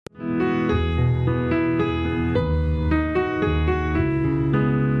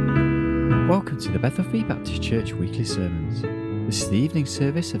to the Bethel Free Baptist Church weekly sermons. This is the evening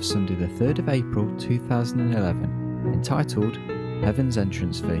service of Sunday the 3rd of April 2011, entitled Heaven's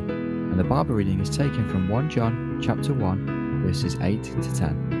Entrance Fee, and the Bible reading is taken from 1 John chapter 1 verses 8 to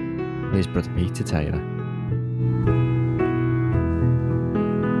 10. Here's Brother Peter Taylor.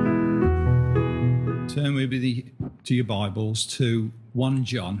 Turn with me to your Bibles to 1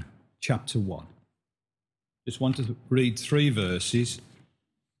 John chapter 1. Just want to read 3 verses,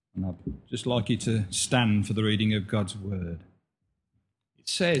 and I'd just like you to stand for the reading of God's word. It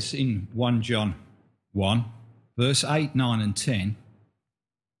says in 1 John 1, verse 8, 9 and 10,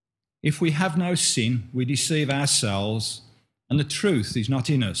 "If we have no sin, we deceive ourselves, and the truth is not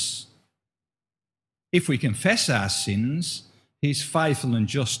in us. If we confess our sins, he is faithful and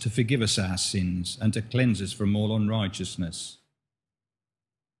just to forgive us our sins and to cleanse us from all unrighteousness.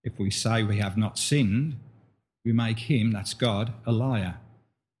 If we say we have not sinned, we make him," that's God, "a liar,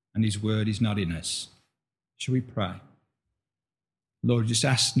 and his word is not in us." Shall we pray? Lord, just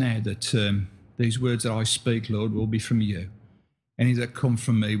ask now that these words that I speak, Lord, will be from you. Any that come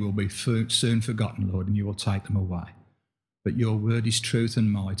from me will be soon forgotten, Lord, and you will take them away. But your word is truth and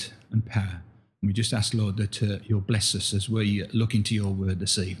might and power. And we just ask, Lord, that you'll bless us as we look into your word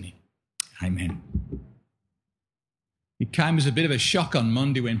this evening. Amen. It came as a bit of a shock on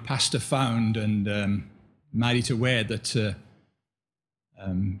Monday when Pastor phoned and made it aware that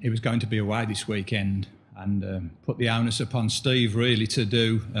he was going to be away this weekend, and put the onus upon Steve really to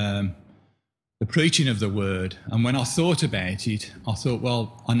do the preaching of the word. And when I thought about it, I thought,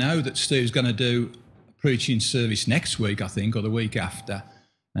 well, I know that Steve's going to do a preaching service next week, I think, or the week after.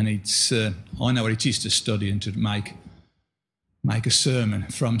 And it's I know what it is to study and to make a sermon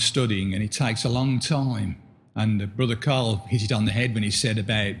from studying, and it takes a long time. And Brother Carl hit it on the head when he said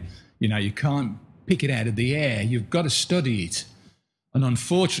about, you can't pick it out of the air. You've got to study it. And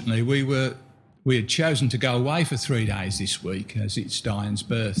unfortunately, we had chosen to go away for 3 days this week, as it's Diane's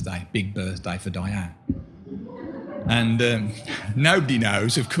birthday, big birthday for Diane. And nobody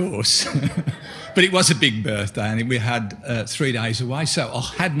knows, of course, but it was a big birthday, and we had 3 days away, so I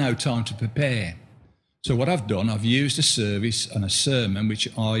had no time to prepare. So what I've done, I've used a service and a sermon which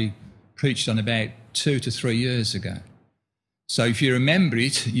I preached on about 2 to 3 years ago. So if you remember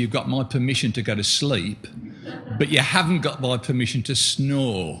it, you've got my permission to go to sleep, but you haven't got my permission to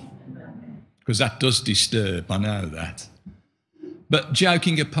snore, because that does disturb, I know that. But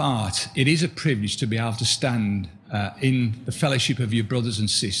joking apart, it is a privilege to be able to stand in the fellowship of your brothers and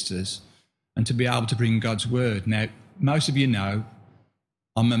sisters and to be able to bring God's word. Now, most of you know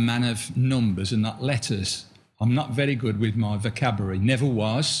I'm a man of numbers and not letters. I'm not very good with my vocabulary, never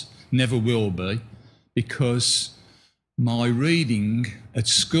was, never will be, because my reading at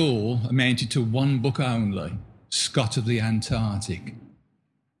school amounted to one book only, Scott of the Antarctic.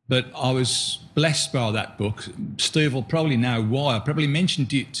 But I was blessed by that book. Steve will probably know why. I probably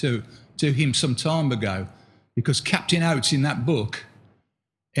mentioned it to him some time ago, because Captain Oates in that book,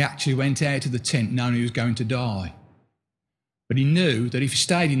 he actually went out of the tent knowing he was going to die. But he knew that if he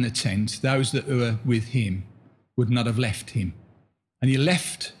stayed in the tent, those that were with him would not have left him. And he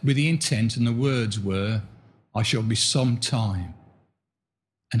left with the intent, and the words were, "I shall be some time."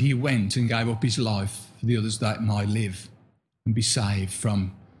 And he went and gave up his life for the others that might live and be saved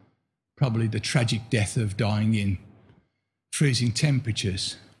from probably the tragic death of dying in freezing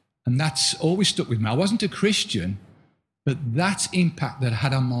temperatures. And that's always stuck with me. I wasn't a Christian, but that impact that it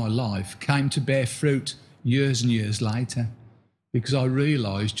had on my life came to bear fruit years and years later, because I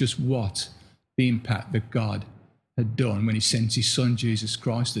realised just what the impact that God had done when he sent his son Jesus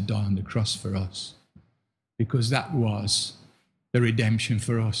Christ to die on the cross for us, because that was the redemption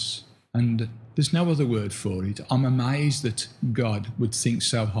for us. And there's no other word for it. I'm amazed that God would think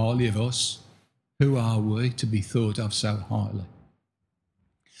so highly of us. Who are we to be thought of so highly?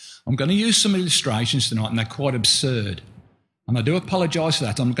 I'm going to use some illustrations tonight, and they're quite absurd. And I do apologise for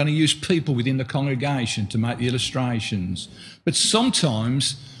that. I'm going to use people within the congregation to make the illustrations. But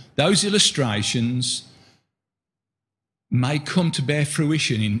sometimes those illustrations may come to bear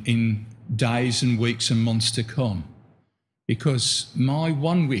fruition in days and weeks and months to come. Because my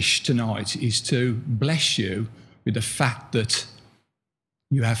one wish tonight is to bless you with the fact that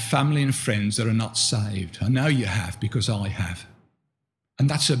you have family and friends that are not saved. I know you have, because I have. And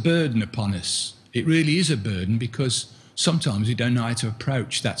that's a burden upon us. It really is a burden, because sometimes we don't know how to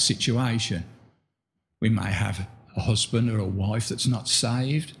approach that situation. We may have a husband or a wife that's not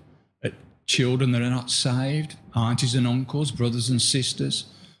saved, children that are not saved, aunties and uncles, brothers and sisters,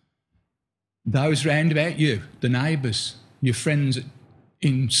 those round about you, the neighbours, your friends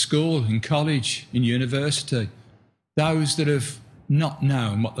in school, in college, in university, those that have not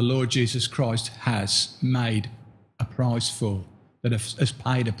known what the Lord Jesus Christ has made a price for, that has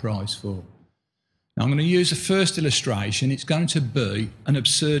paid a price for. Now, I'm going to use the first illustration. It's going to be an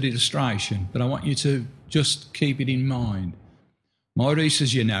absurd illustration, but I want you to just keep it in mind. Maurice,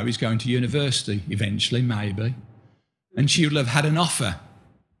 as you know, is going to university eventually, maybe, and she will have had an offer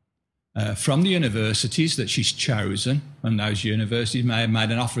from the universities that she's chosen, and those universities may have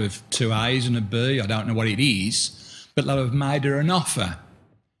made an offer of 2 A's and a B, I don't know what it is, but they'll have made her an offer.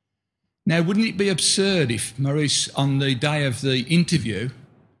 Now, wouldn't it be absurd if Maurice, on the day of the interview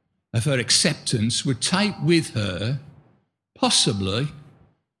of her acceptance, would take with her possibly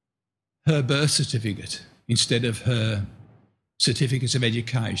her birth certificate instead of her certificate of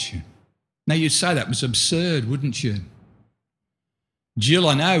education? Now, you'd say that was absurd, wouldn't you? Jill,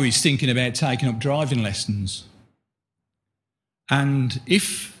 I know, is thinking about taking up driving lessons. And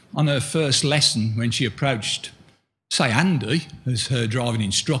if on her first lesson, when she approached, say, Andy as her driving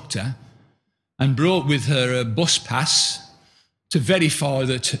instructor, and brought with her a bus pass to verify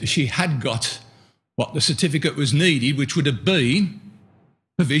that she had got what the certificate was needed, which would have been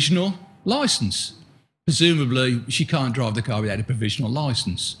provisional licence. Presumably, she can't drive the car without a provisional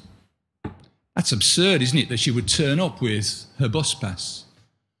licence. That's absurd, isn't it, that she would turn up with her bus pass?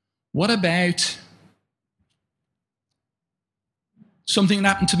 What about something that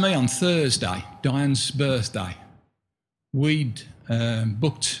happened to me on Thursday, Diane's birthday? We'd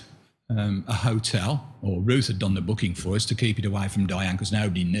booked a hotel, or Ruth had done the booking for us to keep it away from Diane because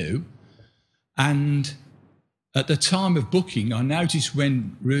nobody knew. And at the time of booking, I noticed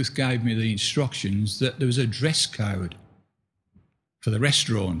when Ruth gave me the instructions that there was a dress code for the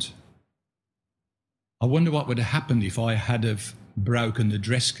restaurant. I wonder what would have happened if I had have broken the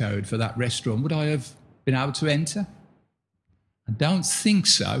dress code for that restaurant. Would I have been able to enter? I don't think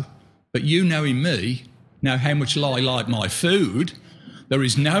so. But you knowing me, know how much I like my food, there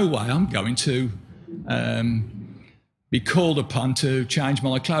is no way I'm going to be called upon to change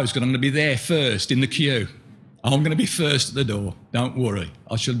my clothes because I'm going to be there first in the queue. I'm going to be first at the door. Don't worry.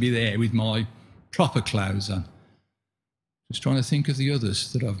 I shall be there with my proper clothes on. Just trying to think of the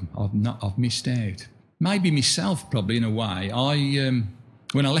others that I've missed out. Maybe myself, probably, in a way.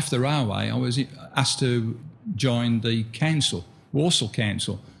 When I left the railway, I was asked to join the council, Walsall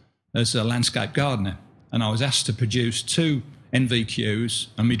Council, as a landscape gardener. And I was asked to produce 2 NVQs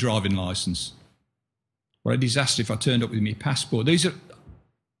and my driving licence. What a disaster if I turned up with my passport. These are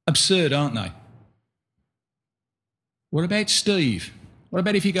absurd, aren't they? What about Steve? What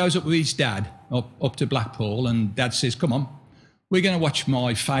about if he goes up with his dad up to Blackpool and Dad says, come on, we're going to watch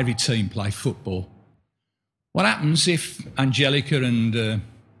my favourite team play football. What happens if Angelica and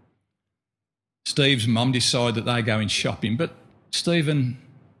Steve's mum decide that they're going shopping, but Steve and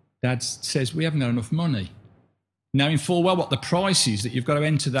Dad says, we haven't got enough money? Knowing full well what the price is that you've got to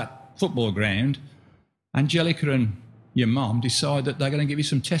enter that football ground, Angelica and your mum decide that they're going to give you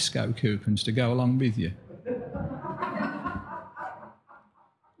some Tesco coupons to go along with you.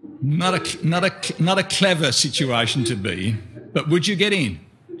 Not a clever situation to be in, but would you get in?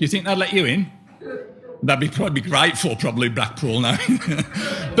 Do you think they'd let you in? That'd be probably great for probably Blackpool now.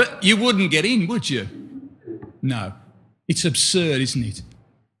 But you wouldn't get in, would you? No. It's absurd, isn't it?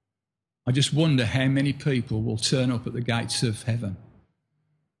 I just wonder how many people will turn up at the gates of heaven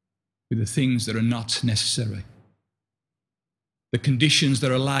with the things that are not necessary. The conditions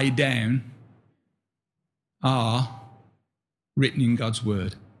that are laid down are written in God's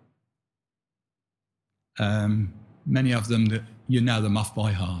word. Many of them, that you know them off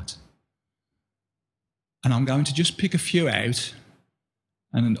by heart. And I'm going to just pick a few out.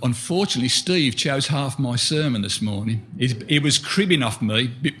 And unfortunately, Steve chose half my sermon this morning. He was cribbing off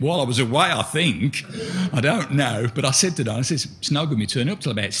me while I was away, I think. I don't know. But I said to Don, it's no good me turning up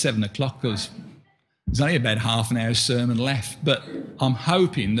till about 7 o'clock because there's only about half an hour's sermon left. But I'm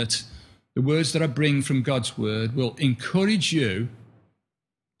hoping that the words that I bring from God's word will encourage you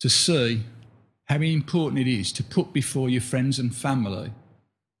to see how important it is to put before your friends and family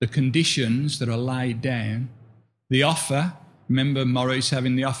the conditions that are laid down, the offer. Remember Maurice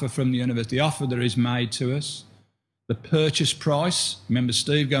having the offer from the university, the offer that is made to us, the purchase price. Remember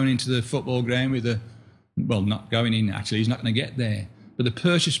Steve going into the football ground with not going in actually, he's not going to get there, but the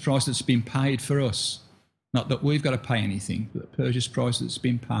purchase price that's been paid for us. Not that we've got to pay anything, but the purchase price that's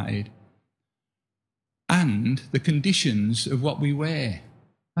been paid. And the conditions of what we wear.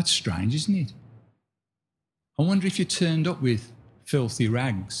 That's strange, isn't it? I wonder if you turned up with filthy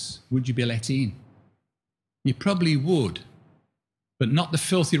rags, would you be let in? You probably would, but not the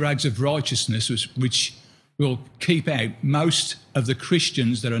filthy rags of righteousness, which will keep out most of the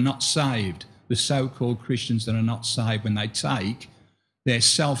Christians that are not saved, the so-called Christians that are not saved, when they take their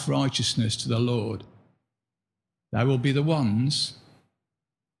self-righteousness to the Lord, they will be the ones,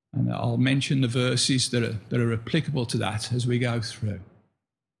 and I'll mention the verses that are applicable to that as we go through.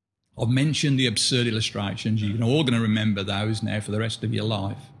 I've mentioned the absurd illustrations. You're all going to remember those now for the rest of your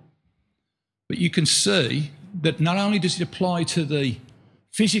life. But you can see that not only does it apply to the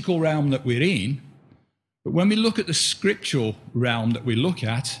physical realm that we're in, but when we look at the scriptural realm that we look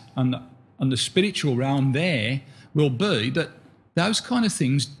at, and the spiritual realm there will be that those kind of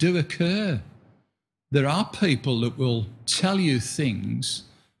things do occur. There are people that will tell you things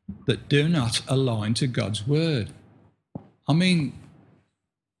that do not align to God's word. I mean,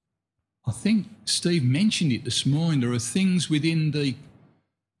 I think Steve mentioned it this morning. There are things within the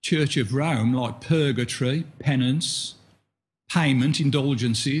Church of Rome like purgatory, penance, payment,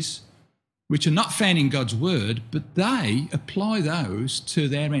 indulgences, which are not found in God's word, but they apply those to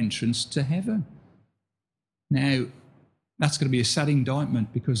their entrance to heaven. Now, that's going to be a sad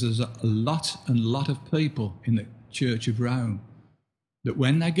indictment, because there's a lot of people in the Church of Rome that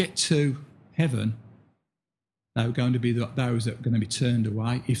when they get to heaven, they're going to be those that are going to be turned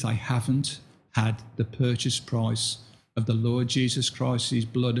away if they haven't had the purchase price of the Lord Jesus Christ, his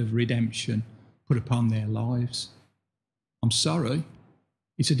blood of redemption, put upon their lives. I'm sorry.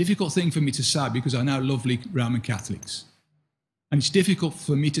 It's a difficult thing for me to say, because I know lovely Roman Catholics. And it's difficult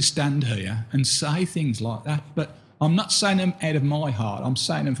for me to stand here and say things like that, but I'm not saying them out of my heart. I'm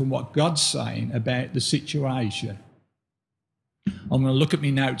saying them from what God's saying about the situation. I'm going to look at my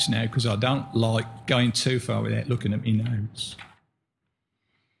notes now, because I don't like going too far without looking at my notes.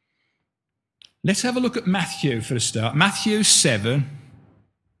 Let's have a look at Matthew for a start. Matthew 7,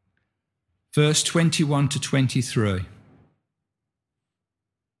 verse 21 to 23.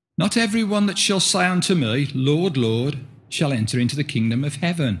 Not everyone that shall say unto me, Lord, Lord, shall enter into the kingdom of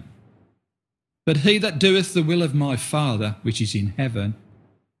heaven, but he that doeth the will of my Father which is in heaven.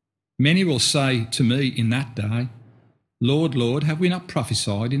 Many will say to me in that day, Lord, Lord, have we not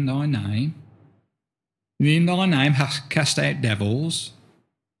prophesied in thy name? And in thy name hast cast out devils,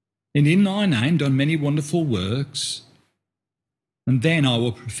 and in thy name done many wonderful works? And then I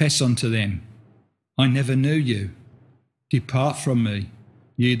will profess unto them, I never knew you. Depart from me,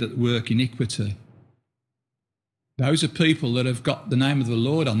 ye that work iniquity. Those are people that have got the name of the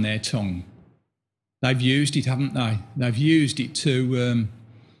Lord on their tongue. They've used it, haven't they? They've used it to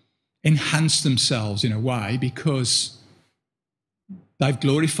enhance themselves in a way, because they've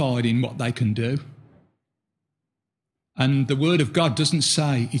glorified in what they can do. And the word of God doesn't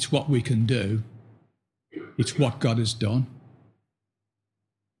say it's what we can do, it's what God has done.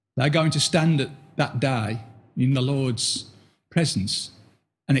 They're going to stand at that day in the Lord's presence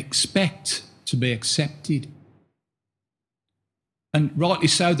and expect to be accepted. And rightly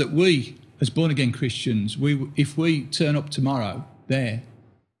so, that we, as born-again Christians, if we turn up tomorrow there,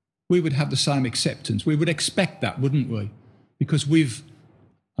 we would have the same acceptance. We would expect that, wouldn't we? Because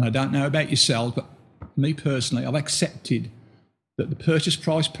and I don't know about yourselves, but me personally, I've accepted that the purchase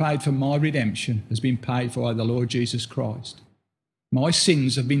price paid for my redemption has been paid for by the Lord Jesus Christ. My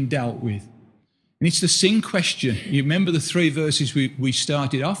sins have been dealt with. And it's the sin question. You remember the 3 verses we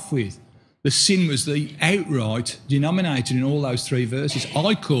started off with. The sin was the outright denominator in all those 3 verses.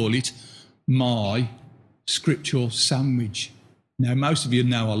 I call it my scriptural sandwich. Now, most of you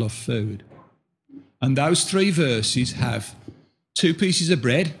know I love food. And those 3 verses have 2 pieces of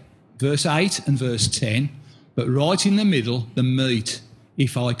bread, verse 8 and verse 10, but right in the middle, the meat.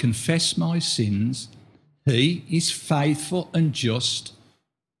 If I confess my sins, he is faithful and just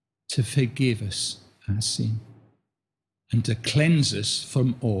to forgive us our sin and to cleanse us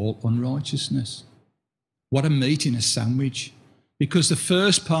from all unrighteousness. What a meat in a sandwich. Because the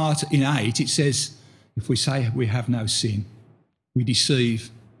first part in 8, it says, if we say we have no sin, we deceive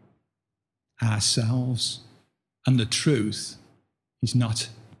ourselves, and the truth is not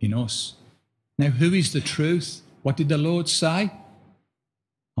in us. Now, who is the truth? What did the Lord say?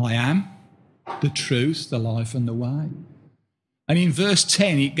 I am the truth, the life and the way. And in verse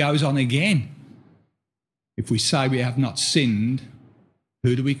 10, it goes on again. If we say we have not sinned,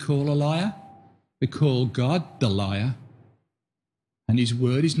 who do we call a liar? We call God the liar, and his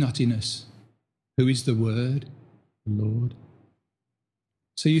word is not in us. Who is the word? The Lord.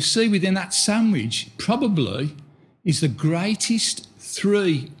 So you see, within that sandwich probably is the greatest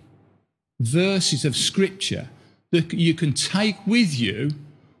 3 verses of Scripture that you can take with you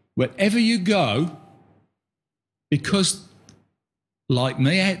wherever you go, because like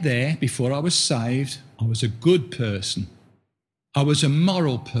me out there, before I was saved, I was a good person. I was a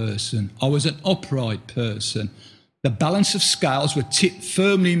moral person. I was an upright person. The balance of scales were tipped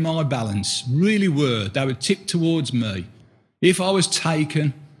firmly in my balance, really were. They were tipped towards me. If I was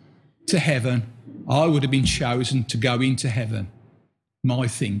taken to heaven, I would have been chosen to go into heaven, my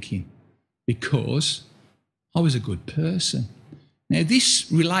thinking, because I was a good person. Now,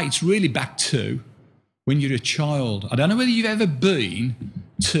 this relates really back to when you're a child. I don't know whether you've ever been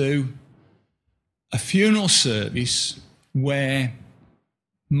to a funeral service where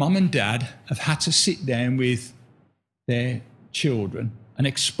mum and dad have had to sit down with their children and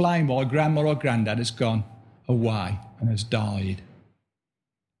explain why grandma or granddad has gone away and has died.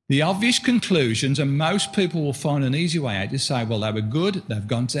 The obvious conclusions, and most people will find an easy way out to say, well, they were good, they've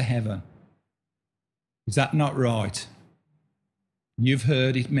gone to heaven. Is that not right? You've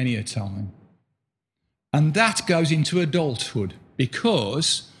heard it many a time. And that goes into adulthood,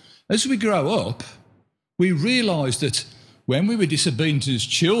 because as we grow up, we realise that when we were disobedient as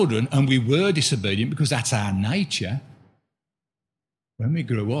children, and we were disobedient because that's our nature, when we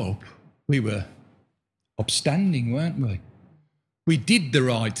grew up, we were upstanding, weren't we? We did the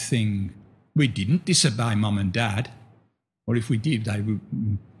right thing. We didn't disobey mum and dad. Or if we did,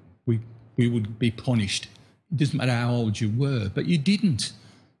 we would be punished. It doesn't matter how old you were, but you didn't.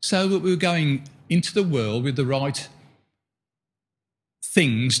 So that we were going into the world with the right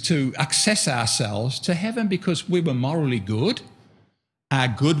things to access ourselves to heaven, because we were morally good. Our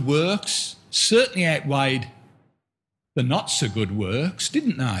good works certainly outweighed the not so good works,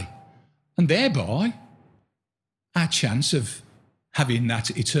 didn't they? And thereby, our chance of having that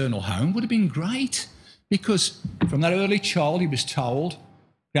eternal home would have been great, because from that early child he was told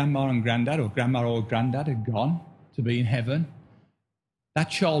grandma and granddad, or grandma or granddad, had gone to be in heaven. That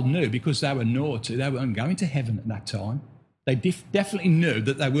child knew, because they were naughty, they weren't going to heaven at that time. They definitely knew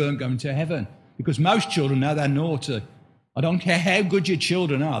that they weren't going to heaven, because most children know they're naughty. I don't care how good your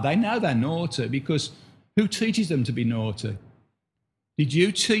children are, they know they're naughty, because who teaches them to be naughty? Did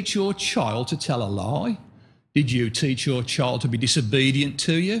you teach your child to tell a lie? Did you teach your child to be disobedient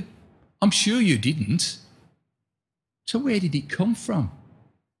to you? I'm sure you didn't. So where did it come from?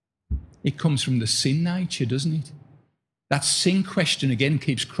 It comes from the sin nature, doesn't it? That sin question again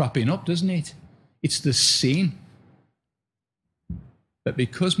keeps cropping up, doesn't it? It's the sin. But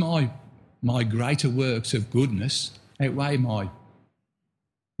because my greater works of goodness outweigh my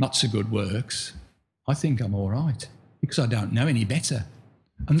not so good works, I think I'm all right, because I don't know any better.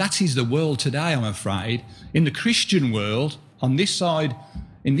 And that is the world today, I'm afraid. In the Christian world, on this side,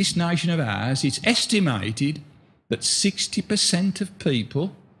 in this nation of ours, it's estimated that 60% of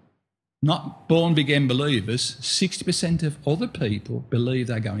people, not born-again believers, 60% of other people believe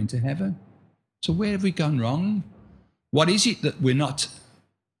they're going to heaven. So where have we gone wrong? What is it that we're not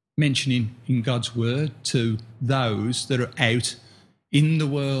mentioning in God's word to those that are out in the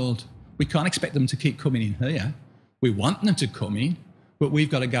world? We can't expect them to keep coming in here. We want them to come in, but we've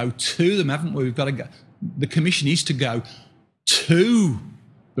got to go to them, haven't we? We've got to go. The commission is to go to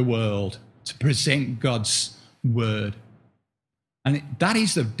the world to present God's word. And that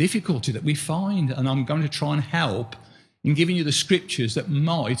is the difficulty that we find, and I'm going to try and help in giving you the scriptures that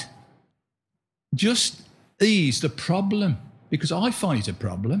might just ease the problem, because I find it a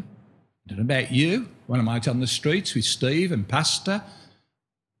problem. I don't know about you. When I'm out on the streets with Steve and Pastor,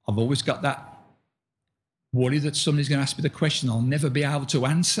 I've always got that worry that somebody's going to ask me the question I'll never be able to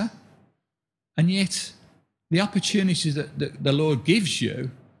answer. And yet, the opportunities that the Lord gives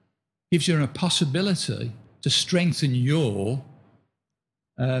you a possibility to strengthen your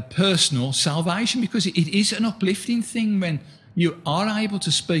personal salvation, because it is an uplifting thing when you are able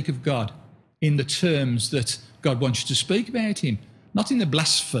to speak of God in the terms that God wants you to speak about him, not in the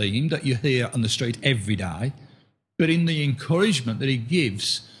blaspheme that you hear on the street every day, but in the encouragement that he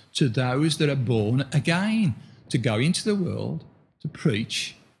gives to those that are born again, to go into the world to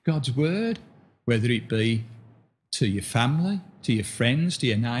preach God's word, whether it be to your family, to your friends, to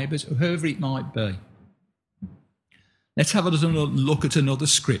your neighbours, or whoever it might be. Let's have a look at another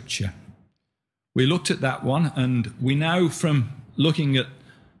scripture. We looked at that one, and we know from looking at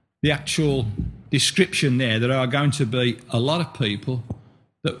the actual description there that there are going to be a lot of people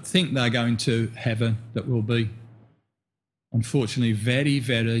that think they're going to heaven that will be, unfortunately, very,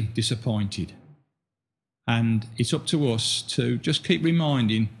 very disappointed. And it's up to us to just keep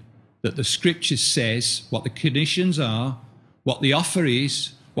reminding that the scripture says what the conditions are, what the offer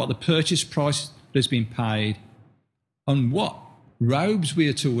is, what the purchase price that has been paid, and what robes we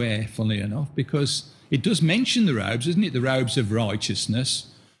are to wear, funnily enough, because it does mention the robes, doesn't it? The robes of righteousness.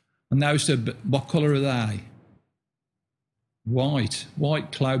 And those, what colour are they? White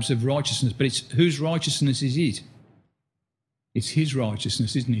clothes of righteousness. But it's whose righteousness is it? It's his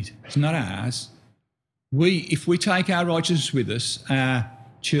righteousness, isn't it? It's not ours. If we take our righteousness with us, our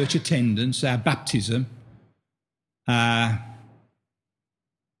church attendance, our baptism, our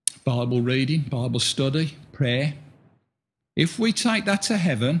Bible reading, Bible study, prayer. If we take that to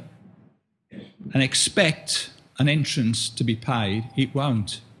heaven and expect an entrance to be paid, it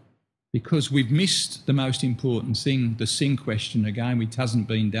won't, because we've missed the most important thing, the sin question again, which hasn't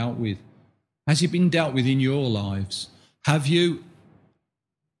been dealt with. Has it been dealt with in your lives? Have you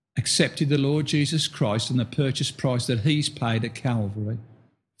accepted the Lord Jesus Christ and the purchase price that he's paid at Calvary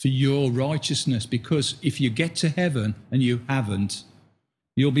for your righteousness? Because if you get to heaven and you haven't,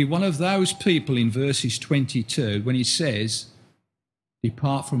 you'll be one of those people in verses 22 when he says,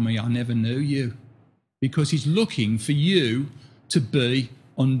 "Depart from me, I never knew you." Because he's looking for you to be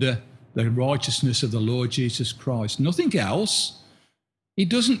under the righteousness of the Lord Jesus Christ. Nothing else. He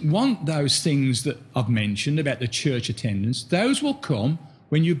doesn't want those things that I've mentioned about the church attendance. Those will come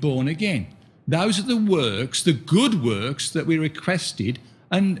when you're born again. Those are the works, the good works that we requested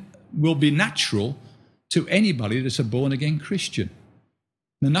and will be natural to anybody that's a born-again Christian.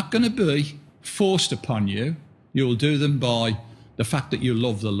 They're not going to be forced upon you. You'll do them by the fact that you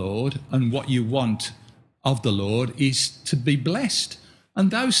love the Lord, and what you want of the Lord is to be blessed.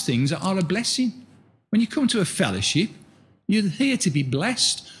 And those things are a blessing. When you come to a fellowship, you're here to be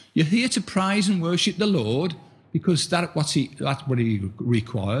blessed. You're here to praise and worship the Lord, because that's what he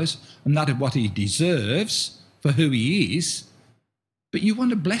requires, and that's what he deserves for who he is. But you want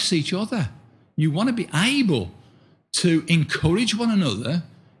to bless each other. You want to be able to encourage one another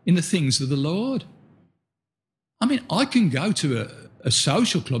in the things of the Lord. I mean, I can go to a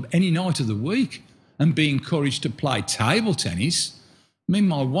social club any night of the week and be encouraged to play table tennis. I mean,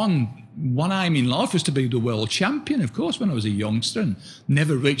 my one aim in life was to be the world champion, of course, when I was a youngster, and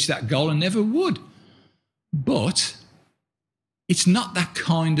never reached that goal and never would. But it's not that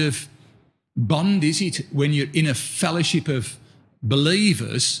kind of bond, is it? When you're in a fellowship of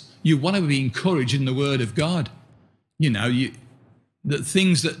believers, you want to be encouraged in the Word of God. You know, the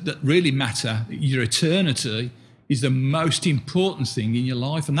things that really matter, your eternity, is the most important thing in your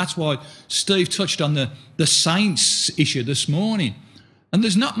life. And that's why Steve touched on the saints issue this morning. And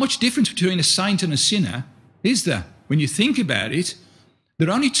there's not much difference between a saint and a sinner, is there? When you think about it, there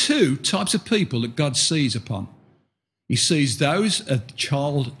are only two types of people that God sees upon. He sees those a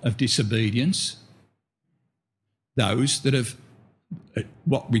child of disobedience, those that have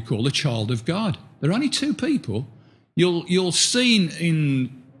what we call a child of God. There are only two people. You'll see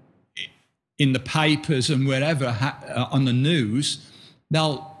in the papers and wherever on the news,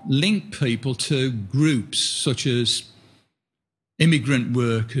 they'll link people to groups such as immigrant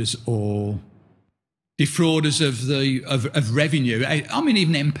workers or defrauders of revenue. I mean,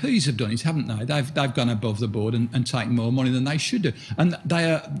 even MPs have done it, haven't they? They've gone above the board and taken more money than they should do. And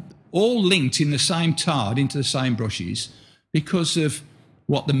they are all linked in the same tard, into the same brushes, because of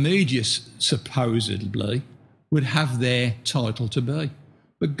what the media supposedly would have their title to be.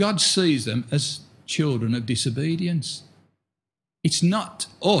 But God sees them as children of disobedience. It's not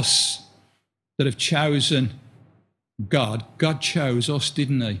us that have chosen God. God chose us,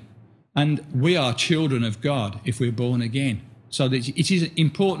 didn't he? And we are children of God if we're born again. So that it is an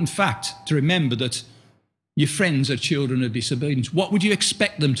important fact to remember that your friends are children of disobedience. What would you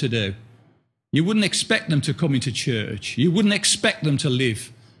expect them to do? You wouldn't expect them to come into church. You wouldn't expect them to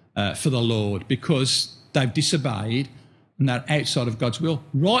live for the Lord, because they've disobeyed and they're outside of God's will.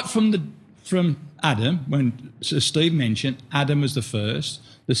 Right from Adam, when Steve mentioned Adam was the first,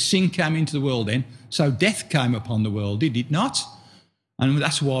 the sin came into the world then, so death came upon the world, did it not? And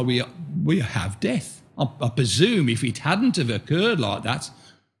that's why we have death. I presume if it hadn't have occurred like that,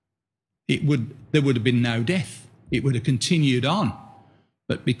 there would have been no death. It would have continued on.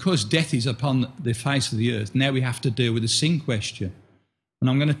 But because death is upon the face of the earth, now we have to deal with the sin question. And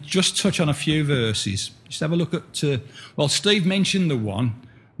I'm going to just touch on a few verses. Just have a look at, Steve mentioned the one,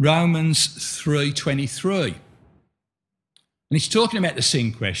 Romans 3:23. And he's talking about the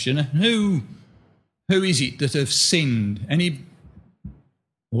sin question. And who is it that have sinned?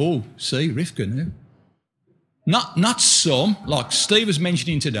 Rivka knew. Not some, like Steve was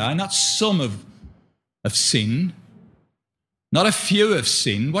mentioning today, not some have sinned. Not a few have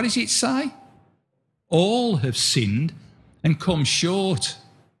sinned. What does it say? All have sinned and come short.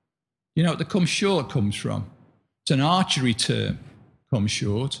 You know what the come short comes from? It's an archery term, come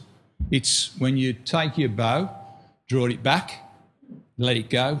short. It's when you take your bow, draw it back, let it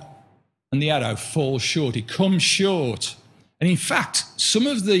go, and the arrow falls short. It comes short. And in fact, some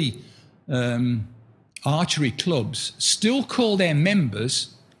of the archery clubs still call their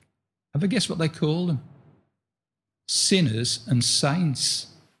members, have a guess what they call them? Sinners and saints.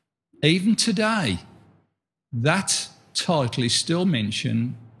 Even today, that title is still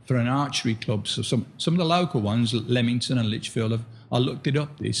mentioned for an archery club. So some of the local ones, Leamington and Lichfield, I looked it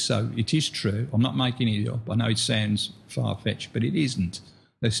up, so it is true. I'm not making it up. I know it sounds far-fetched, but it isn't.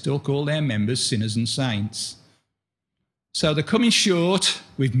 They still call their members sinners and saints. So they're coming short.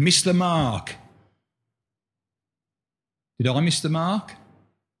 We've missed the mark. Did I miss the mark?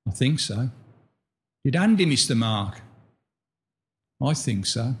 I think so. Did Andy miss the mark? I think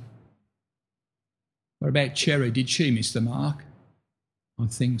so. What about Cherry? Did she miss the mark? I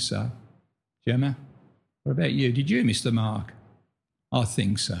think so. Gemma? What about you? Did you miss the mark? I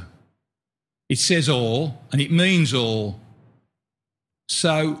think so. It says all, and it means all.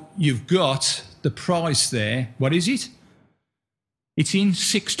 So you've got the price there. What is it? It's in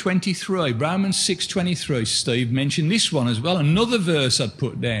 6:23, Romans 6:23. Steve mentioned this one as well, another verse I'd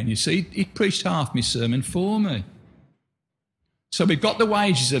put down. You see, he preached half my sermon for me. So we've got the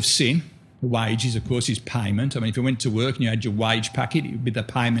wages of sin. The wages, of course, is payment. I mean, if you went to work and you had your wage packet, it would be the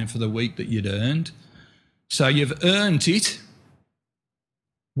payment for the week that you'd earned. So you've earned it.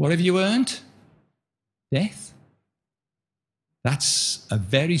 What have you earned? Death. That's a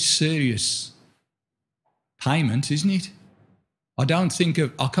very serious payment, isn't it? I can't think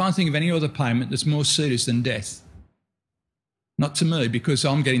of any other payment that's more serious than death. Not to me, because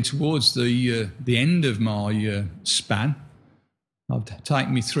I'm getting towards the end of my span. I've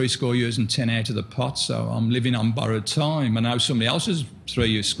taken me 70 years and 10 out of the pot, so I'm living on borrowed time. I know somebody else is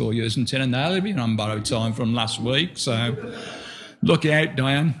 70 years and 10, and they're living on borrowed time from last week. So look out,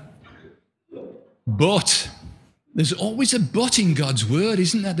 Diane. But there's always a but in God's word,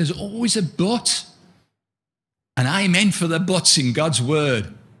 isn't there? There's always a but. And amen for the buts in God's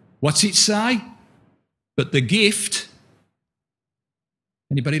word. What's it say? But the gift.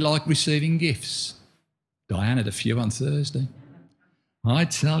 Anybody like receiving gifts? Diane had a few on Thursday. I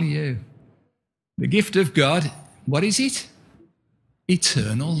tell you, the gift of God, what is it?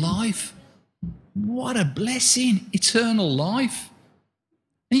 Eternal life. What a blessing, eternal life.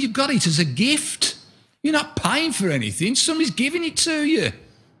 And you've got it as a gift. You're not paying for anything. Somebody's giving it to you.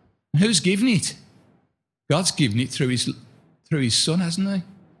 And who's giving it? God's given it through his Son, hasn't he?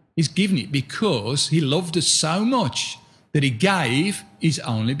 He's given it because he loved us so much that he gave his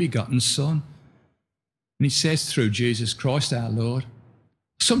only begotten Son. And he says through Jesus Christ our Lord,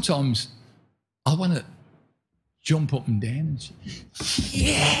 sometimes I want to jump up and down and say,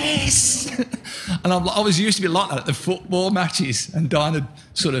 yes! And I was used to be like that at the football matches, and Diana would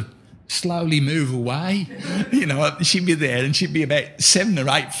sort of slowly move away. You know, she'd be there and she'd be about 7 or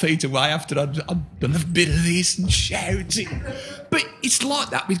 8 feet away after I'd done a bit of this and shouting. But it's like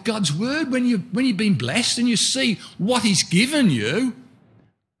that with God's word. When you've been blessed and you see what he's given you,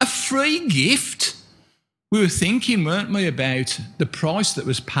 a free gift. We were thinking, weren't we, about the price that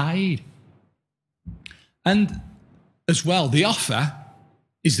was paid. And as well, the offer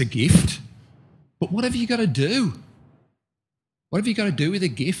is the gift. But what have you got to do? What have you got to do with a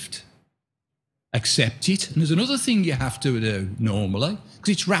gift? Accept it. And there's another thing you have to do normally,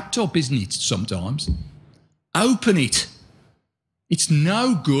 because it's wrapped up, isn't it, sometimes? Open it. It's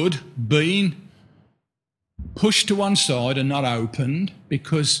no good being pushed to one side and not opened,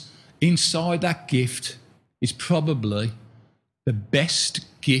 because inside that gift is probably the best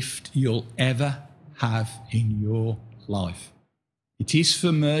gift you'll ever have in your life. It is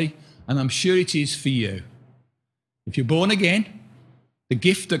for me, and I'm sure it is for you. If you're born again, the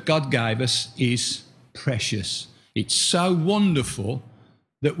gift that God gave us is precious. It's so wonderful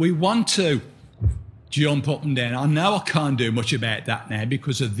that we want to jump up and down. I know I can't do much about that now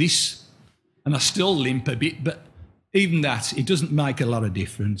because of this, and I still limp a bit, but even that, it doesn't make a lot of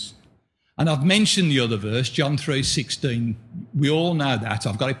difference. And I've mentioned the other verse, John 3:16. We all know that.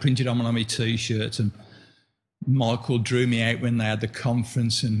 I've got it printed on one of my T-shirts, and Michael drew me out when they had the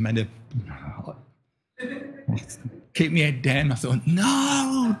conference and made a... keep my head down. I thought,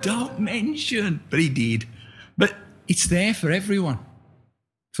 no, don't mention. But he did. But it's there for everyone.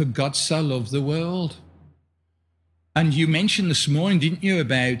 For God so loved the world. And you mentioned this morning, didn't you,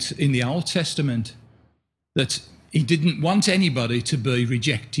 about in the Old Testament that he didn't want anybody to be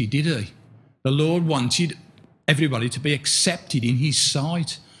rejected, did he? The Lord wanted everybody to be accepted in his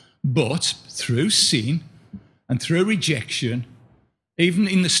sight. But through sin and through rejection, even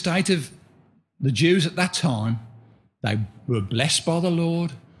in the state of the Jews at that time, they were blessed by the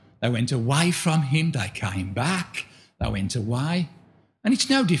Lord. They went away from him. They came back. They went away. And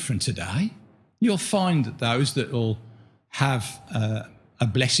it's no different today. You'll find that those that will have a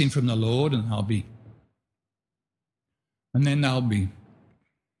blessing from the Lord, and then they'll be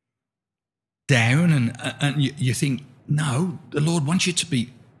down, and you think, no, the Lord wants you to be,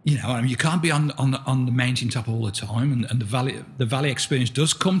 you know, I mean, you can't be on the mountaintop all the time, and the valley experience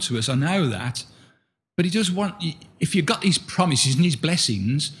does come to us. I know that. But he does want, if you've got these promises and these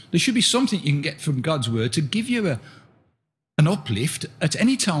blessings, there should be something you can get from God's word to give you an uplift at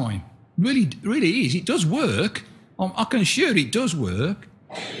any time. Really, really is. It does work. I can assure you it does work.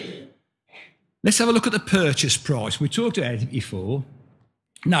 Let's have a look at the purchase price. We talked about it before.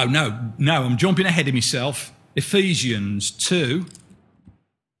 No, I'm jumping ahead of myself. Ephesians 2.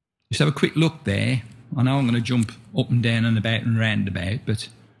 Just have a quick look there. I know I'm going to jump up and down and about and round about, but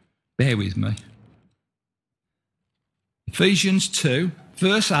bear with me. Ephesians 2,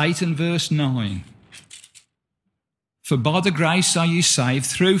 verse 8 and verse 9. For by the grace are you saved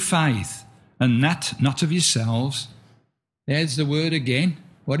through faith, and that not of yourselves. There's the word again.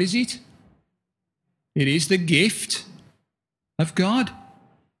 What is it? It is the gift of God,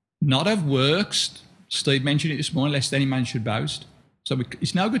 not of works. Steve mentioned it this morning, lest any man should boast. So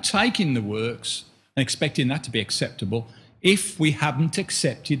it's no good taking the works and expecting that to be acceptable if we haven't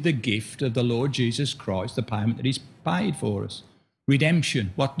accepted the gift of the Lord Jesus Christ, the payment that he's paid for us.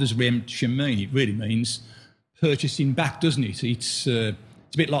 Redemption. What does redemption mean? It really means purchasing back, doesn't it? It's a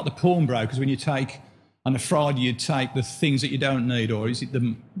bit like the pawnbrokers when you take, on a Friday you take the things that you don't need, or is it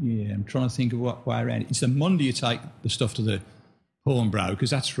I'm trying to think of what way around it. It's the Monday you take the stuff to the pawnbrokers,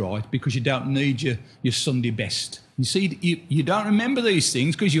 that's right, because you don't need your Sunday best. You see, you don't remember these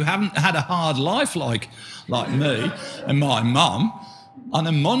things because you haven't had a hard life like me and my mum. On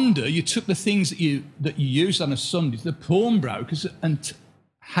a Monday, you took the things that you used on a Sunday to the pawnbrokers and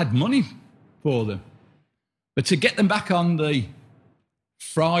had money for them. But to get them back on the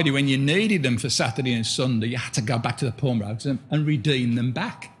Friday when you needed them for Saturday and Sunday, you had to go back to the pawnbrokers and redeem them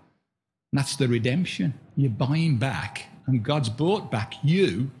back. And that's the redemption. You're buying back, and God's bought back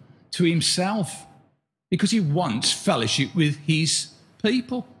you to himself because he wants fellowship with his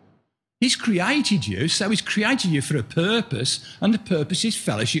people. He's created you, so he's created you for a purpose, and the purpose is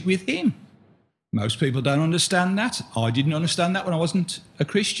fellowship with him. Most people don't understand that. I didn't understand that when I wasn't a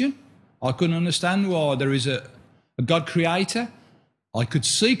Christian. I couldn't understand why there is a God creator. I could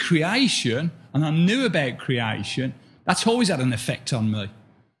see creation, and I knew about creation. That's always had an effect on me.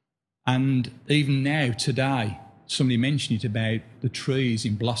 And even now, today, somebody mentioned it about the trees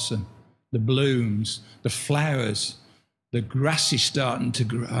in blossom, the blooms, the flowers, the grass is starting to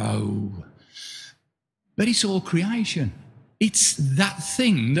grow. But it's all creation. It's that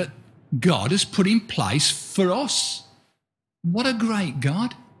thing that God has put in place for us. What a great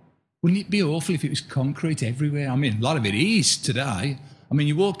God. Wouldn't it be awful if it was concrete everywhere? I mean, a lot of it is today. I mean,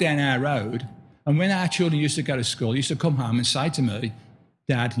 you walk down our road, and when our children used to go to school, they used to come home and say to me,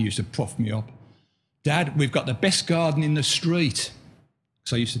 Dad, he used to puff me up, Dad, we've got the best garden in the street.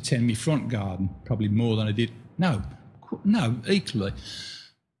 So I used to tend my front garden, probably more than I did. No, equally.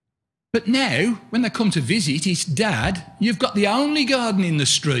 But now, when they come to visit, it's, Dad, you've got the only garden in the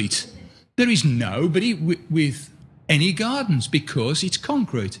street. There is nobody with any gardens because it's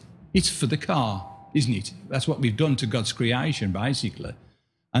concrete. It's for the car, isn't it? That's what we've done to God's creation, basically.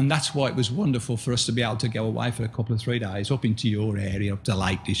 And that's why it was wonderful for us to be able to go away for a couple of 3 days up into your area, up to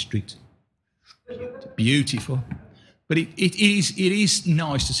Lake District. Beautiful. But it is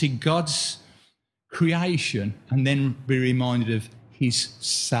nice to see God's creation and then be reminded of his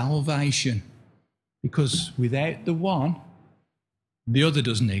salvation. Because without the one, the other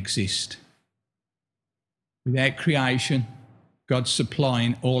doesn't exist. Without creation, God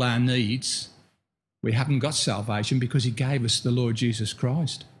supplying all our needs, we haven't got salvation because he gave us the Lord Jesus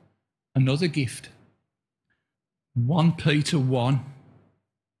Christ. Another gift. 1 Peter 1,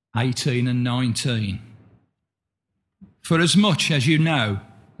 18 and 19. For as much as you know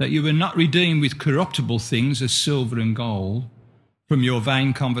that you were not redeemed with corruptible things as silver and gold from your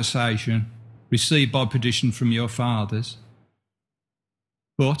vain conversation received by tradition from your fathers,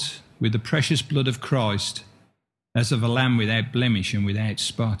 but with the precious blood of Christ, as of a lamb without blemish and without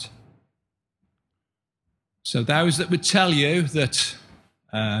spot. So those that would tell you that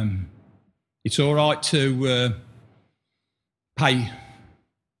it's all right to pay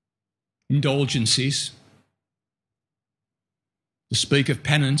indulgences, to speak of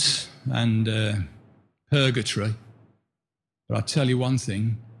penance and purgatory, but I tell you one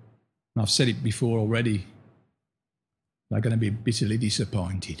thing, and I've said it before already, they're going to be bitterly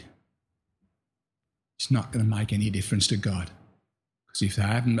disappointed. It's not going to make any difference to God. Because if they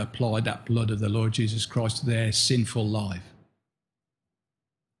haven't applied that blood of the Lord Jesus Christ to their sinful life,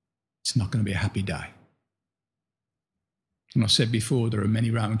 it's not going to be a happy day. And I said before, there are many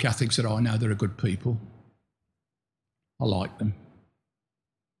Roman Catholics that I know that are good people. I like them.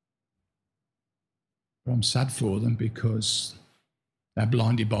 But I'm sad for them because they're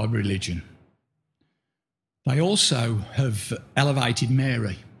blinded by religion. They also have elevated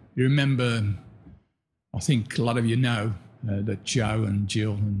Mary. You remember I think a lot of you know that Joe and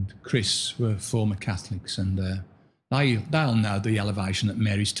Jill and Chris were former Catholics, and they'll know the elevation that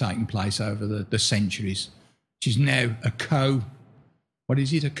Mary's taken place over the centuries. She's now a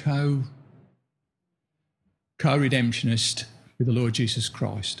co-redemptionist with the Lord Jesus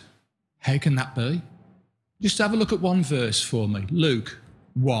Christ. How can that be? Just have a look at one verse for me. Luke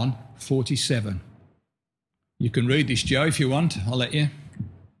 1:47. You can read this, Joe, if you want. I'll let you.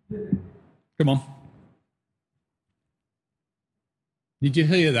 Come on. Did you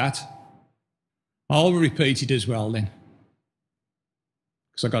hear that? I'll repeat it as well then,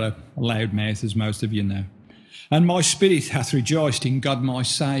 because I've got a loud mouth, as most of you know. And my spirit hath rejoiced in God my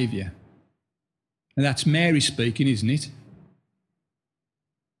Saviour. And that's Mary speaking, isn't it?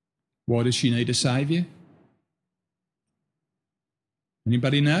 Why does she need a saviour?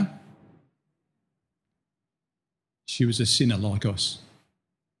 Anybody know? She was a sinner like us.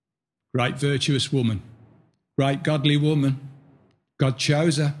 Great virtuous woman. Great godly woman. God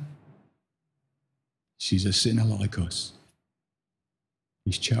chose her. She's a sinner like us.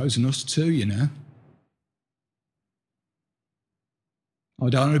 He's chosen us too, you know. I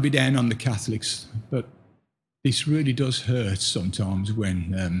don't want to be down on the Catholics, but this really does hurt sometimes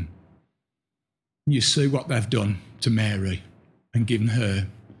when you see what they've done to Mary and given her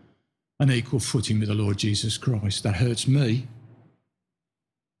an equal footing with the Lord Jesus Christ. That hurts me.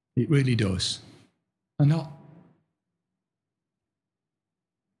 It really does. And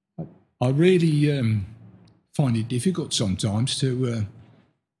I really find it difficult sometimes to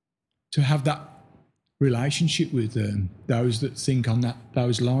have that relationship with those that think on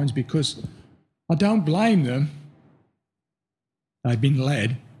those lines, because I don't blame them. They've been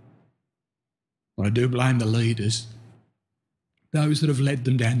led. But I do blame the leaders, those that have led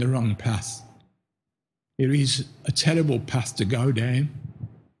them down the wrong path. It is a terrible path to go down.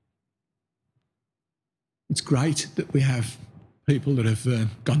 It's great that we have people that have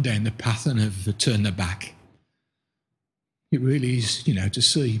gone down the path and have turned their back. It really is, you know, to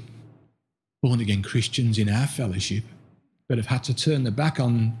see born-again Christians in our fellowship that have had to turn their back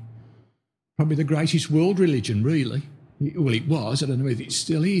on probably the greatest world religion, really. Well, it was. I don't know if it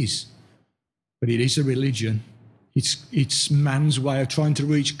still is. But it is a religion. It's man's way of trying to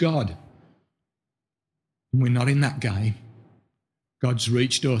reach God. And we're not in that game. God's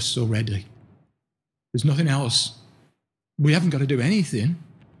reached us already. There's nothing else. We haven't got to do anything.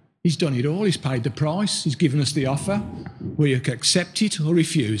 He's done it all. He's paid the price. He's given us the offer. We can accept it or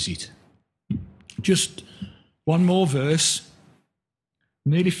refuse it. Just one more verse.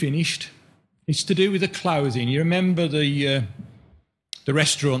 Nearly finished. It's to do with the clothing. You remember the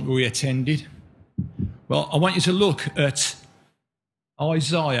restaurant we attended? Well, I want you to look at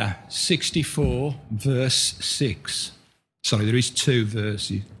Isaiah 64, verse 6. Sorry, there is 2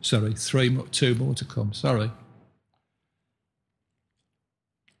 verses. Sorry, 2 more to come. Sorry.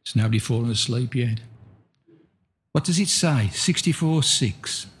 Has nobody fallen asleep yet? What does it say?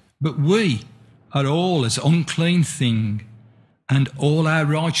 64:6. But we are all as unclean thing, and all our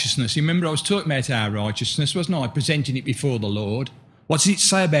righteousness. You remember I was talking about our righteousness, wasn't I? Presenting it before the Lord. What does it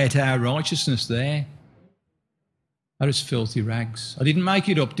say about our righteousness there? That is filthy rags. I didn't make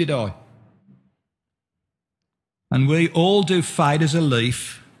it up, did I? And we all do fade as a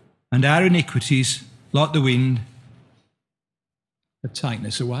leaf, and our iniquities, like the wind, have taken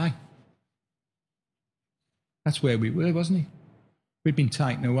us away. That's where we were, wasn't it? We'd been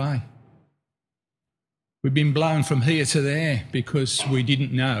taken away. We'd been blown from here to there because we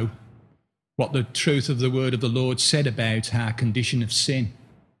didn't know what the truth of the word of the Lord said about our condition of sin.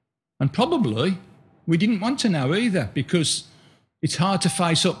 And probably we didn't want to know either, because it's hard to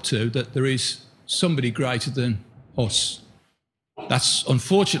face up to that there is somebody greater than us. That's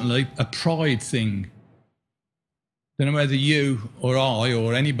unfortunately a pride thing. I don't know whether you or I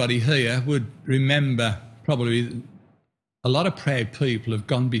or anybody here would remember, probably a lot of proud people have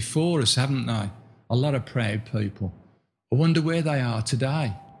gone before us, haven't they? A lot of proud people. I wonder where they are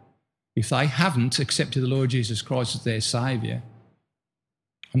today. If they haven't accepted the Lord Jesus Christ as their Saviour,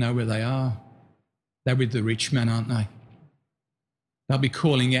 I know where they are. They're with the rich man, aren't they? They'll be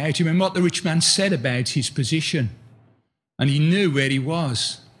calling out. You remember what the rich man said about his position? And he knew where he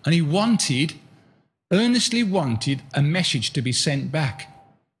was. And he earnestly wanted a message to be sent back.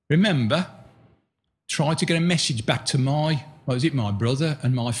 Remember, try to get a message back to my brother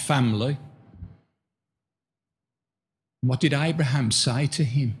and my family. What did Abraham say to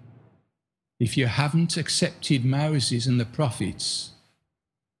him? If you haven't accepted Moses and the prophets,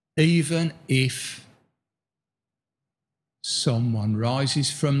 even if someone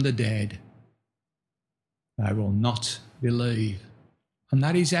rises from the dead, they will not believe. And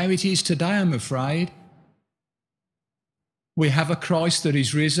that is how it is today, I'm afraid. We have a Christ that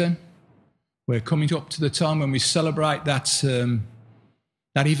is risen. We're coming up to the time when we celebrate that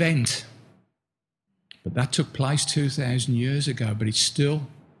event. But that took place 2,000 years ago, but it's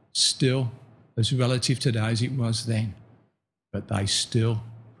still as relative today as it was then. But they still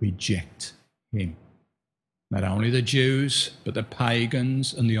reject him. Not only the Jews, but the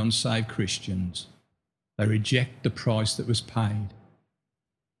pagans and the unsaved Christians. They reject the price that was paid.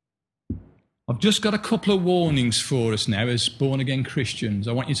 I've just got a couple of warnings for us now as born-again Christians.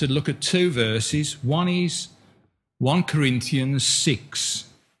 I want you to look at two verses. One is 1 Corinthians 6.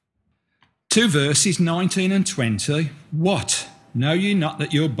 Two verses, 19 and 20. What? Know ye not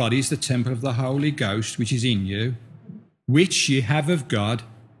that your body is the temple of the Holy Ghost which is in you, which ye have of God,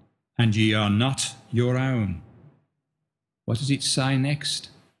 and ye are not your own? What does it say next?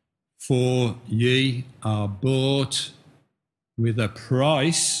 For ye are bought with a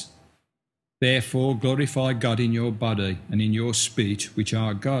price. Therefore glorify God in your body and in your spirit, which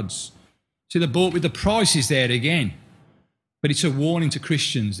are God's. See, the bought with the price is there again. But it's a warning to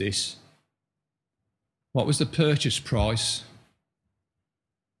Christians, this. What was the purchase price?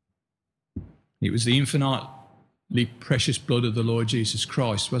 It was the infinitely precious blood of the Lord Jesus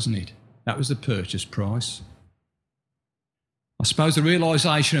Christ, wasn't it? That was the purchase price. I suppose the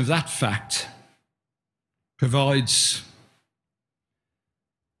realisation of that fact provides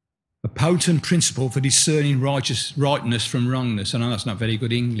a potent principle for discerning rightness from wrongness. I know that's not very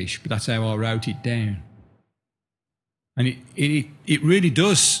good English, but that's how I wrote it down. And it really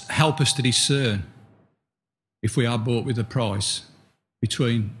does help us to discern if we are bought with a price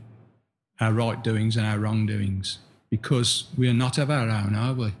between our right doings and our wrongdoings, because we are not of our own,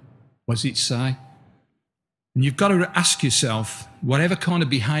 are we? What does it say? And you've got to ask yourself, whatever kind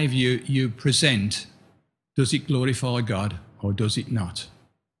of behaviour you present, does it glorify God or does it not?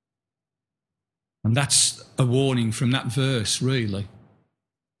 And that's a warning from that verse, really,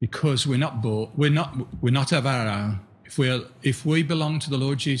 because we're not bought, we're not of our own. If we belong to the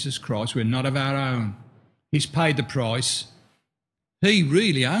Lord Jesus Christ, we're not of our own. He's paid the price. He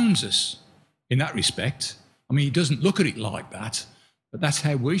really owns us in that respect. I mean, he doesn't look at it like that, but that's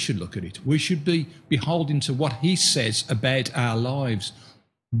how we should look at it. We should be beholden to what he says about our lives.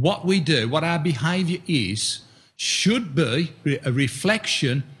 What we do, what our behaviour is, should be a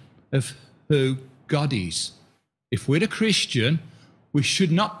reflection of who God is. If we're a Christian, we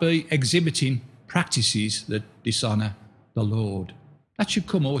should not be exhibiting practices that dishonour the Lord. That should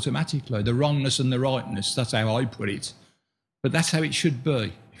come automatically, the wrongness and the rightness. That's how I put it. But that's how it should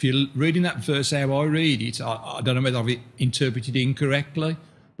be. If you're reading that verse how I read it, I don't know whether I've interpreted it incorrectly,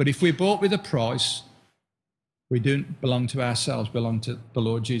 but if we're bought with a price, we don't belong to ourselves, belong to the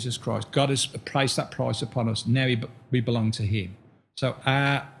Lord Jesus Christ. God has placed that price upon us. Now we belong to him. So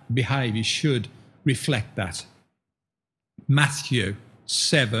our behaviour should reflect that. Matthew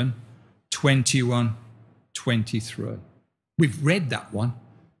 7, 21, 23. We've read that one.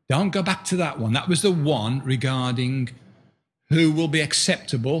 Don't go back to that one. That was the one regarding who will be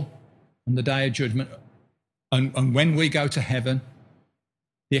acceptable on the day of judgment. And when we go to heaven,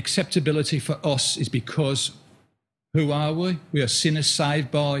 the acceptability for us is because who are we? We are sinners saved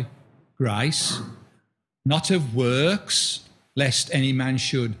by grace, not of works, lest any man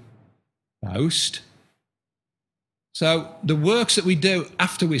should boast. So the works that we do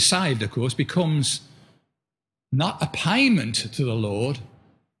after we're saved, of course, becomes not a payment to the Lord,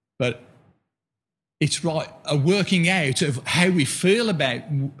 but it's right, a working out of how we feel about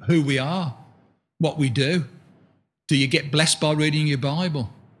who we are, what we do. Do you get blessed by reading your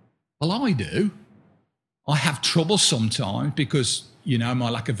Bible? Well, I do. I have trouble sometimes because, you know,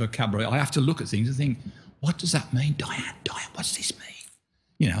 my lack of vocabulary. I have to look at things and think, what does that mean? Diane, what does this mean?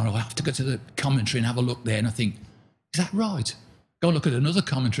 You know, I have to go to the commentary and have a look there and I think, is that right? Go look at another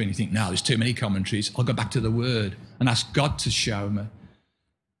commentary and you think, no, there's too many commentaries. I'll go back to the Word and ask God to show me.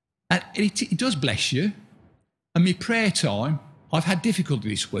 And it does bless you. And my prayer time, I've had difficulty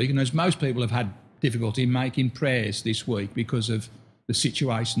this week, and as most people have had difficulty making prayers this week because of the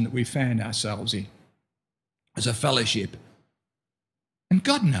situation that we found ourselves in as a fellowship. And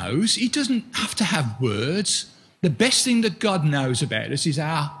God knows, he doesn't have to have words. The best thing that God knows about us is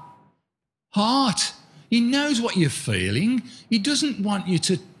our heart. He knows what you're feeling. He doesn't want you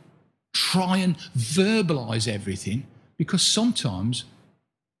to try and verbalise everything, because sometimes,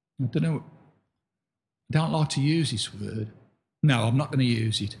 I don't like to use this word. No, I'm not going to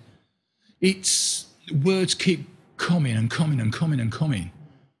use it. Words keep coming and coming and coming and coming.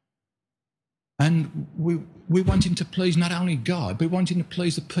 And we're wanting to please not only God, but we're wanting to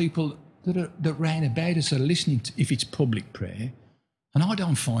please the people that round about us are listening to, if it's public prayer. And I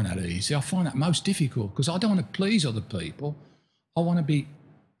don't find that easy. I find that most difficult because I don't want to please other people. I want to be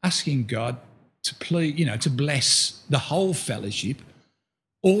asking God to please, to bless the whole fellowship,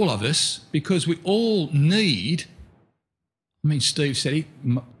 all of us, because we all need, Steve said it,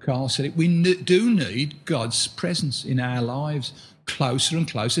 Carl said it, we do need God's presence in our lives closer and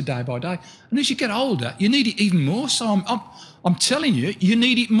closer day by day. And as you get older, you need it even more. So I'm telling you, you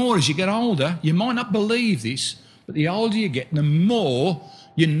need it more as you get older. You might not believe this, but the older you get, the more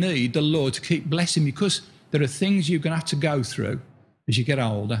you need the Lord to keep blessing, because there are things you're going to have to go through as you get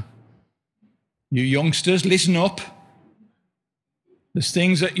older. You youngsters, listen up. There's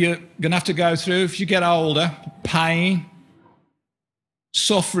things that you're going to have to go through if you get older. Pain,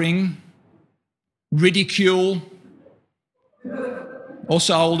 suffering, ridicule. Us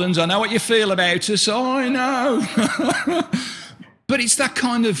old uns, I know what you feel about us. Oh, I know. But it's that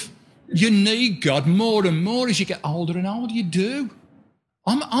kind of, you need God more and more as you get older and older. You do.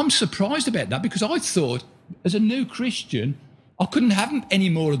 I'm surprised about that, because I thought as a new Christian, I couldn't have any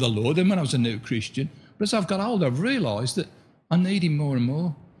more of the Lord than when I was a new Christian. But as I've got older, I've realised that I need him more and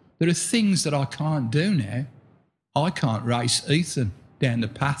more. There are things that I can't do now. I can't race Ethan down the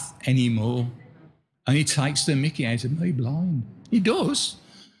path anymore. And he takes the mickey out of me blind. He does.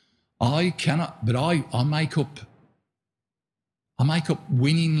 I cannot, but I make up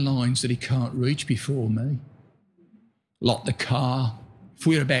winning lines that he can't reach before me. Like the car. If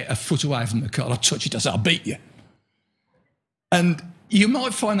we're about a foot away from the car, I'll touch it, I'll beat you. And you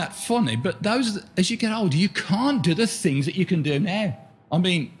might find that funny, but as you get older, you can't do the things that you can do now.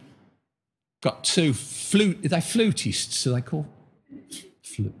 Got two flutists, are they called?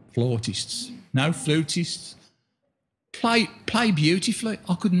 Flautists. No, flutists. Play beautifully.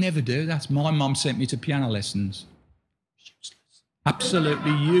 I could never do that. My mum sent me to piano lessons. Useless.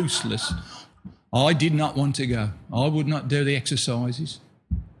 Absolutely useless. I did not want to go. I would not do the exercises.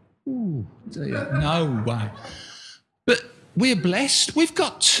 Ooh, dear. No way. But we're blessed. We've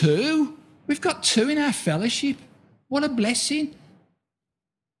got two. We've got two in our fellowship. What a blessing.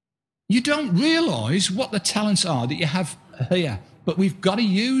 You don't realise what the talents are that you have here, but we've got to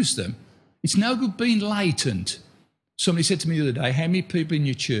use them. It's no good being latent. Somebody said to me the other day, how many people in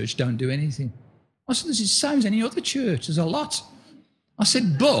your church don't do anything? I said, this is the same as any other church. There's a lot. I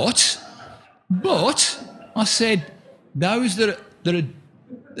said, but, I said, those that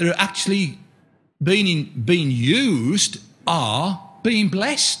are actually being used are being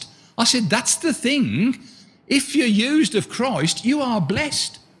blessed. I said, that's the thing. If you're used of Christ, you are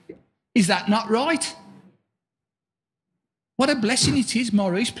blessed. Is that not right? What a blessing it is.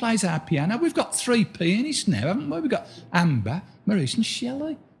 Maurice plays our piano. We've got 3 pianists now, haven't we? We've got Amber, Maurice and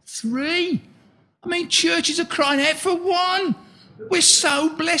Shelley. 3. Churches are crying out for 1. We're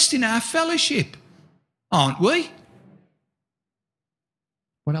so blessed in our fellowship, aren't we?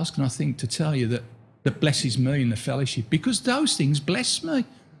 What else can I think to tell you that blesses me in the fellowship? Because those things bless me.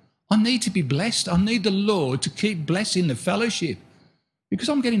 I need to be blessed. I need the Lord to keep blessing the fellowship. Because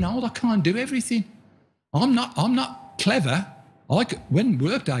I'm getting old, I can't do everything. I'm not clever. When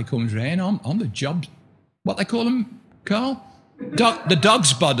workday comes round, I'm the job, what they call them, Carl? The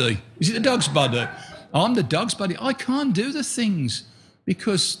dog's body. Is it the dog's body? I'm the dog's body. I can't do the things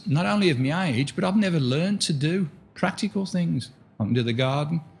because not only of my age, but I've never learned to do practical things. I can do the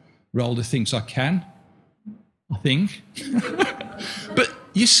garden, roll the things I can, I think. But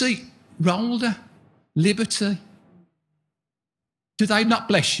you see, Rolder, Liberty, do they not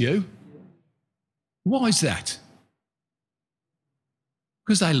bless you? Why is that?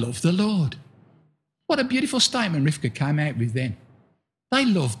 Because they love the Lord. What a beautiful statement Rivka came out with then. They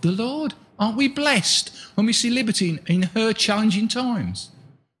love the Lord. Aren't we blessed when we see Liberty in her challenging times?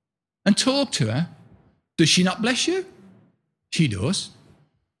 And talk to her. Does she not bless you? She does.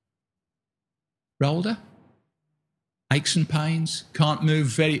 Rolder, aches and pains, can't move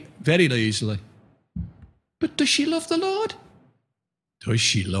very, very easily. But does she love the Lord? Does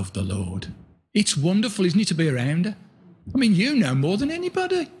she love the Lord? It's wonderful, isn't it, to be around her? You know more than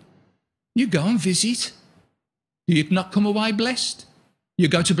anybody. You go and visit. Do you not come away blessed? You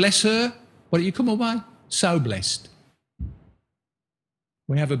go to bless her. What do you come away? So blessed.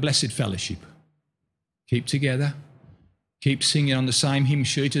 We have a blessed fellowship. Keep together. Keep singing on the same hymn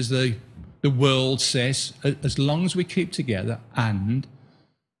sheet as the world says. As long as we keep together and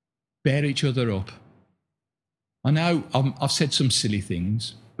bear each other up. I know I've said some silly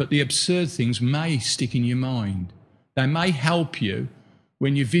things, but the absurd things may stick in your mind. They may help you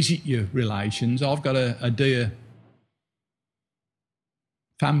when you visit your relations. I've got a dear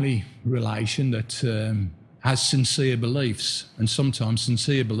family relation that has sincere beliefs, and sometimes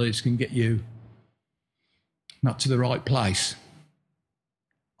sincere beliefs can get you not to the right place.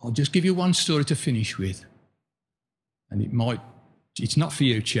 I'll just give you one story to finish with, and it might It's not for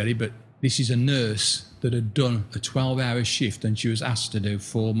you, Cherry, but this is a nurse that had done a 12-hour shift and she was asked to do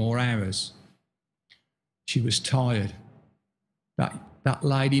 4 more hours. She was tired. That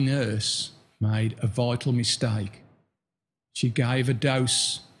lady nurse made a vital mistake. She gave a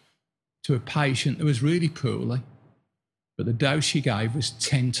dose to a patient that was really poorly, but the dose she gave was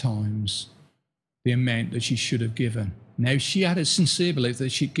 10 times the amount that she should have given. Now, she had a sincere belief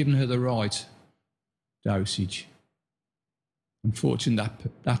that she'd given her the right dosage. Unfortunately,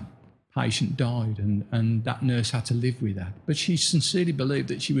 that patient died and that nurse had to live with that. But she sincerely believed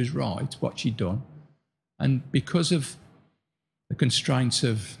that she was right, what she'd done. And because of the constraints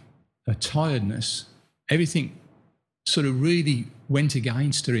of her tiredness, everything sort of really went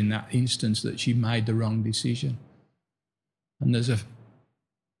against her in that instance, that she made the wrong decision. And there's a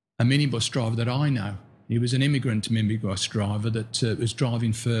minibus driver that I know. He was an immigrant minibus driver that was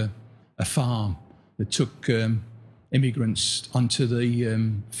driving for a farm that took immigrants onto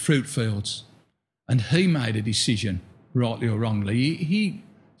the fruit fields. And he made a decision, rightly or wrongly. He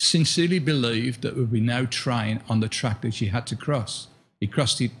sincerely believed that there would be no train on the track that she had to cross. He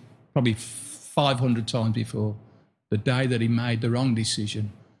crossed it probably 500 times before. The day that he made the wrong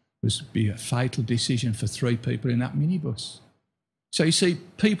decision was be a fatal decision for 3 people in that minibus. So you see,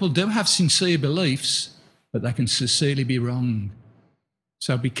 people do have sincere beliefs, but they can sincerely be wrong.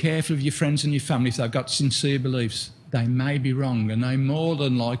 So be careful of your friends and your family if they've got sincere beliefs. They may be wrong, and they more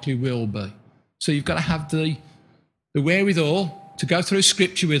than likely will be. So you've got to have the wherewithal to go through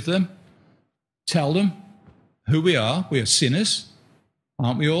Scripture with them, tell them who we are. We are sinners,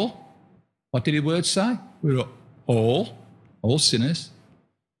 aren't we all? What did the word say? We're all sinners.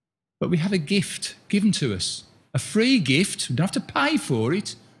 But we have a gift given to us, a free gift. We don't have to pay for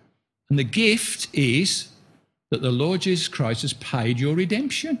it. And the gift is that the Lord Jesus Christ has paid your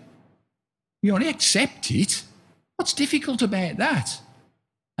redemption. You only accept it. What's difficult about that?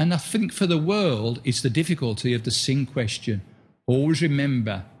 And I think for the world, it's the difficulty of the sin question. Always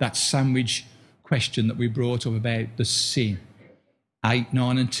remember that sandwich question that we brought up about the sin. 8,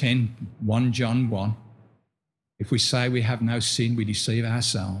 9 and 10, 1 John 1. If we say we have no sin, we deceive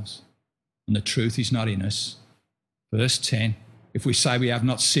ourselves, and the truth is not in us. Verse 10, if we say we have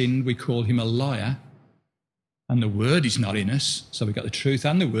not sinned, we call him a liar, and the word is not in us. So we've got the truth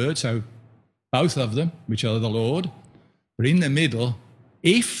and the word, so both of them, which are the Lord. But in the middle,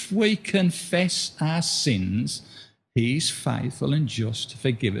 if we confess our sins, he is faithful and just to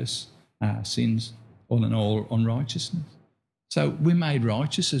forgive us our sins, all in all unrighteousness. So we're made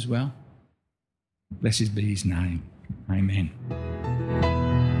righteous as well. Blessed be his name. Amen.